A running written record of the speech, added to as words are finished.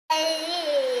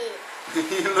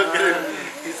Look at him.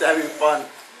 He's having fun.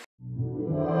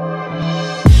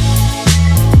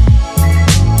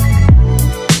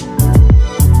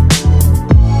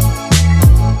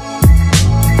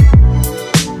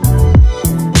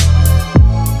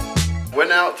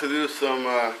 Went out to do some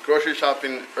grocery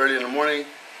shopping early in the morning.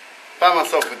 Found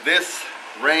myself with this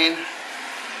rain.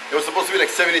 It was supposed to be like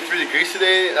 73 degrees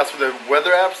today. That's what the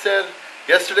weather app said.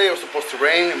 Yesterday it was supposed to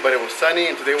rain, but it was sunny,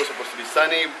 and today was supposed to be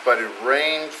sunny, but it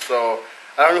rained. So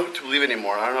I don't know who to believe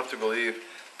anymore. I don't know if to believe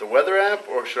the weather app,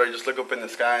 or should I just look up in the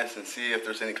skies and see if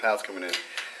there's any clouds coming in.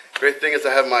 Great thing is I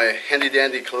have my handy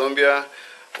dandy Columbia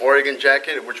Oregon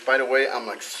jacket, which by the way, I'm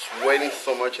like sweating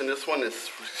so much in this one. It's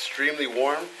extremely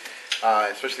warm,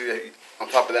 especially on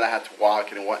top of that I had to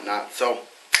walk and whatnot. So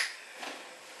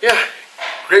yeah,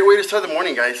 great way to start the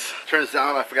morning, guys. Turns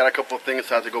out I forgot a couple of things,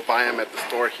 so I had to go buy them at the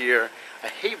store here. I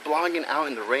hate vlogging out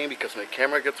in the rain because my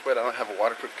camera gets wet. I don't have a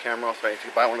waterproof camera, so I need to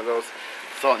buy one of those.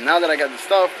 So now that I got the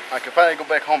stuff, I can finally go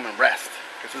back home and rest,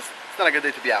 because it's not a good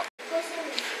day to be out.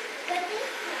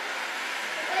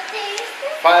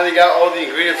 Finally got all the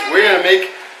ingredients. We're gonna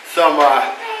make some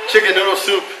chicken noodle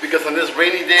soup, because on this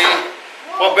rainy day,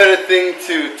 what better thing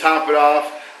to top it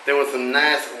off than with some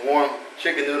nice warm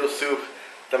chicken noodle soup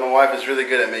that my wife is really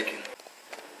good at making.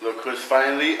 Look who's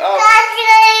finally up.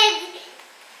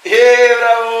 Hey,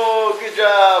 bravo! Good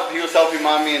job! He was helping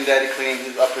mommy and daddy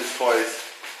clean up his toys.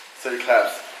 So he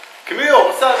claps. Camille,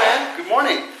 what's up, man? Good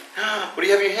morning. What do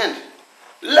you have in your hand?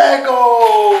 Lego!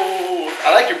 I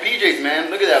like your PJs,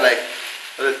 man. Look at that, like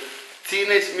the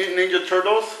Teenage Mutant Ninja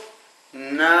Turtles.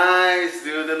 Nice,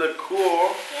 dude. They look cool.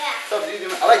 Yeah. What's up,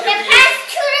 dude? I like your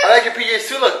PJs. I like your PJs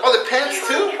too. Look. Oh, the pants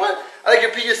too? What? I like your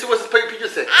PJs too. What's your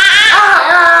PJs say?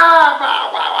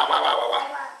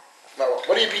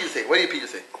 What do your PJs say? What do your PJs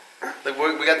say? Like,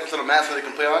 we got this little mask that they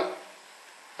can play on.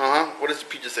 What does the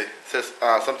PJ say? It says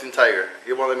something tiger.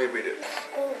 He won't let me read it.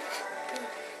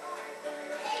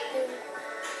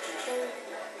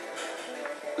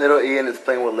 Little Ian is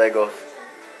playing with Legos.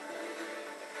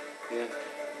 Yeah.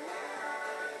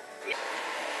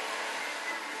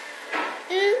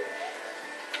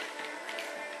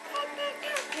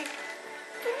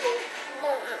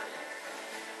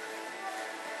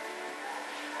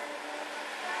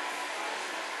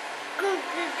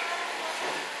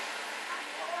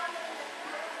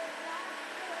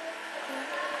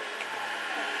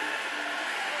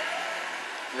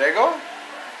 Lego?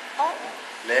 Oh.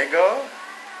 Lego?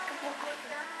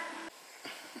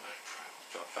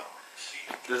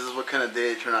 This is what kind of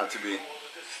day it turned out to be.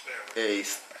 A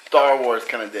Star Wars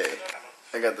kind of day.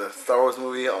 I got the Star Wars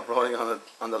movie rolling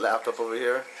on the laptop over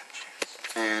here,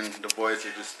 and the boys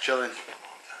are just chilling.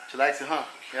 She likes it, huh?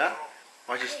 Yeah?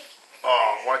 Watching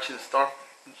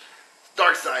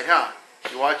Dark Side, huh?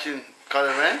 You watching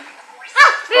Kylo Ren?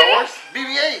 Star Wars?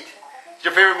 BB-8.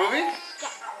 Your favorite movie?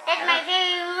 That's my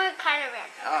favorite movie, Kylo Ren.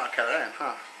 Oh, Kylo Ren,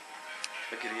 huh?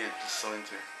 Look at Ian, just so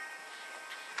into it.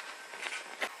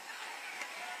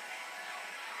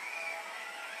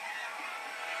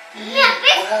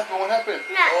 What happened? What happened?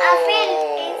 No, our friend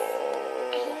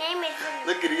his name is...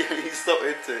 Look at Ian, he's so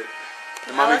into it.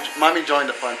 And mommy joined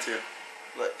the fun too.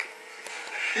 Look.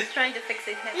 He's trying to fix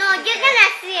it. No, you're gonna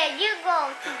see it. You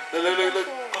go. Look.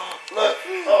 Look.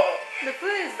 Oh. The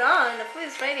food is done. The food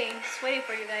is ready. Just waiting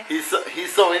for you guys. He's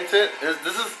so into it.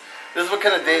 This is what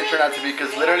kind of day it turned out to be,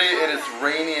 because literally it is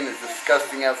rainy and it's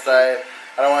disgusting outside.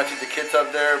 I don't want to take the kids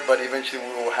up there, but eventually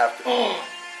we will have to. Oh,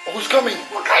 who's coming?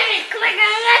 Come on. Hurry.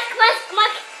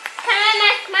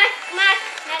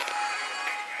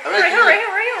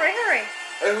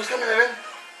 Hey, who's coming, Evan?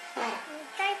 Oh.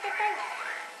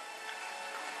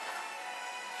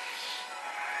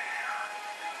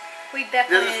 We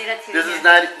definitely need a This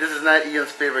is not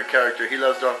Ian's favorite character. He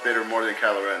loves Darth Vader more than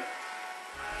Kylo Ren.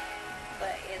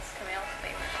 But it's Camille's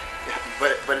favorite.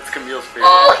 Yeah, but it's Camille's favorite.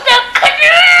 Oh, the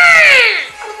canoe!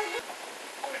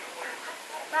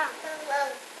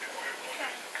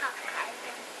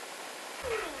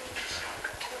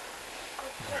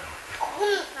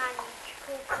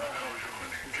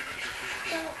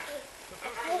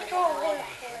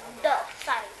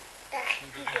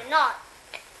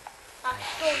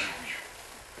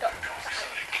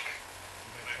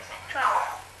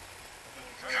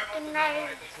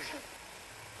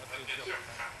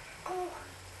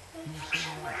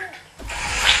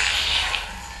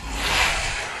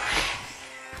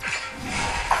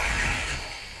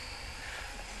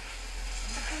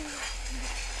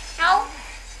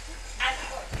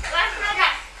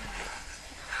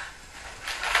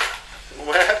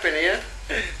 What happened, Ian?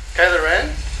 Kylo Ren?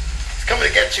 He's coming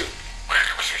to get you.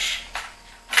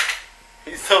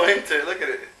 He's so into it. Look at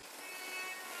it.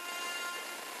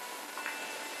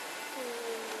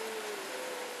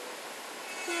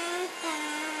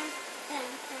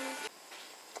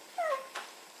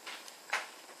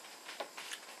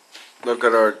 Look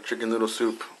at our chicken noodle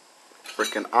soup.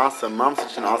 Freaking awesome. Mom's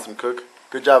such an awesome cook.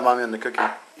 Good job, Mommy, on the cooking.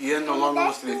 Ian no longer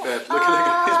wants to be fed. Look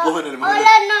at he's blowing at him. Hola,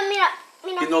 no, mira,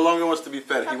 mira. He no longer wants to be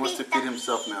fed. He wants to feed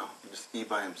himself now. Just eat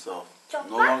by himself.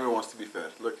 No longer wants to be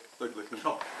fed. Look.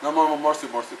 No more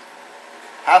soup.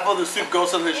 Half of the soup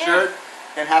goes on his shirt,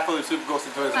 and half of the soup goes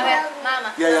into his mouth.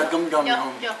 Mama. Yeah, gum.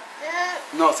 Yo.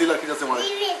 No, see, look, he doesn't want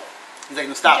it. He's like,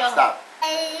 no, stop.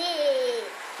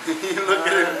 Look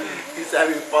at him. He's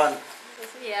having fun.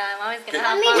 Yeah, I'm always gonna Okay.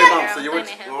 have Wait, fun. Mom, here. so I'm blaming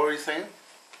him. what were you saying?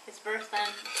 His first time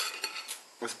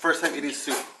It was first time eating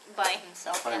soup by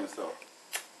himself. by yeah. himself.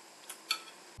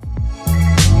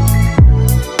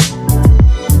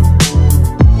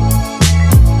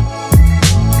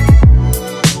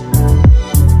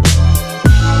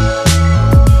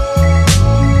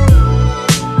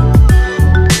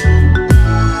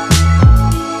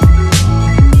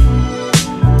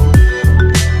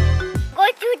 Go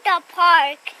to the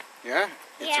park. Yeah?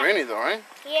 It's Yeah. rainy though, right?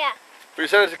 Yeah. We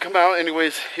decided to come out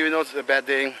anyways, even though it's a bad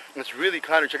day. It's really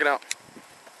cloudy, check it out.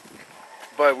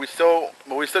 But we still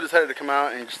decided to come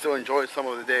out and still enjoy some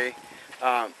of the day.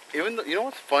 Even though, you know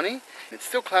what's funny? It's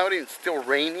still cloudy, it's still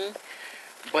rainy,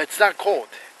 but it's not cold.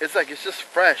 It's just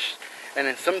fresh. And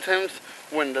then sometimes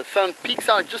when the sun peeks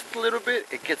out just a little bit,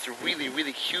 it gets really,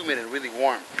 really humid and really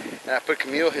warm. And I put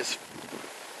Camille his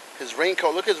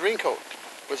raincoat. Look at his raincoat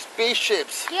with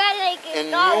spaceships Yeah, like and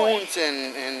Star Wars. moons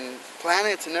and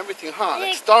planets and everything, huh? Like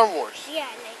Like- Star Wars. Yeah,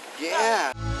 like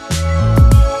Yeah.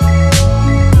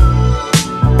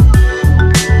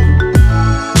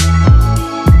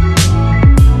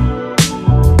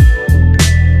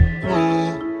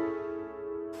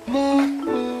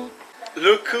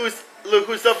 Look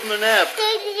who's up from the nap.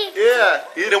 Yeah,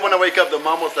 he didn't want to wake up. The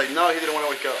mom was like, no, he didn't want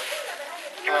to wake up.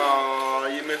 Oh,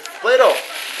 you missed Play-Doh. Want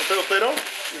to play with Play-Doh?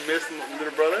 You missed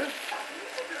little brother?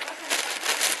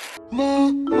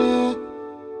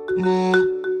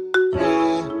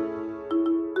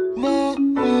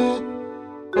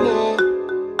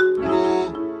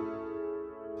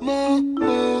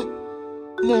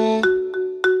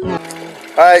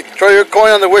 Alright, throw your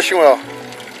coin on the wishing well.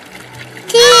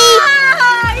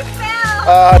 I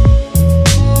fell.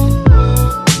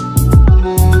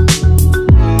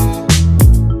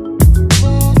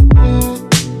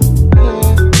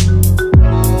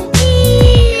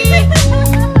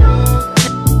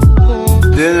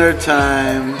 Dinner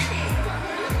time.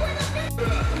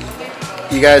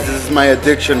 You guys, this is my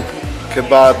addiction.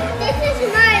 Kebab, This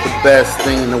is mine. best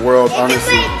thing in the world,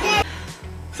 honestly. This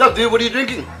What's up, dude? What are you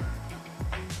drinking?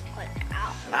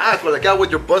 Ah, it's like out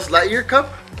with your Buzz Lightyear cup?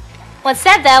 What's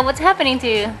that, Dad? What's happening to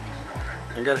you?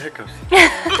 I got hiccups.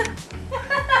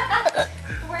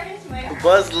 Where is my...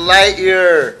 Buzz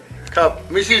Lightyear cup.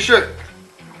 Let me see your shirt.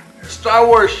 Star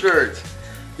Wars shirt.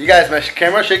 You guys, my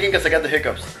camera's shaking because I got the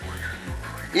hiccups.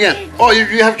 Ian, oh, you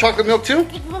have chocolate milk too?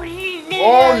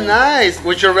 Oh, nice.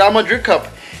 With your Real Madrid cup.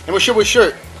 And what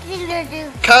shirt?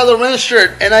 Kylo Ren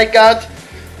shirt. And I got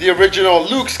the original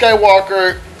Luke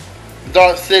Skywalker,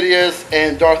 Darth Sidious,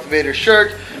 and Darth Vader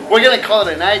shirt. We're gonna call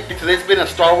it a night. Today's been a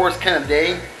Star Wars kind of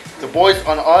day. The boys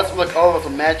on us, look, all of us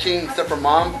are matching except for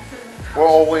Mom. We're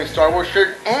all wearing Star Wars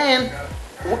shirt, and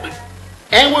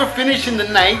we're finishing the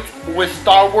night with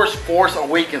Star Wars Force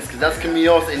Awakens, because that's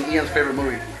Camille's and Ian's favorite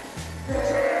movie.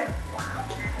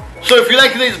 So if you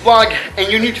like today's vlog and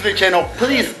you're new to the channel,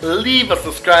 please leave a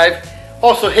subscribe.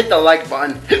 Also hit the like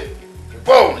button.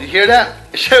 Whoa, you hear that?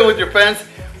 Share it with your friends.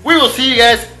 We will see you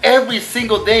guys every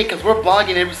single day because we're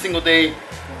vlogging every single day.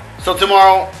 So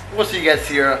tomorrow, we'll see you guys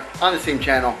here on the same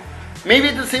channel. Maybe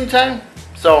at the same time.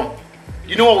 So,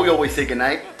 you know what we always say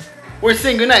goodnight. We're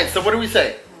saying goodnight, so what do we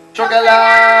say? Chocolate!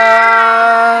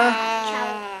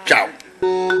 Ciao.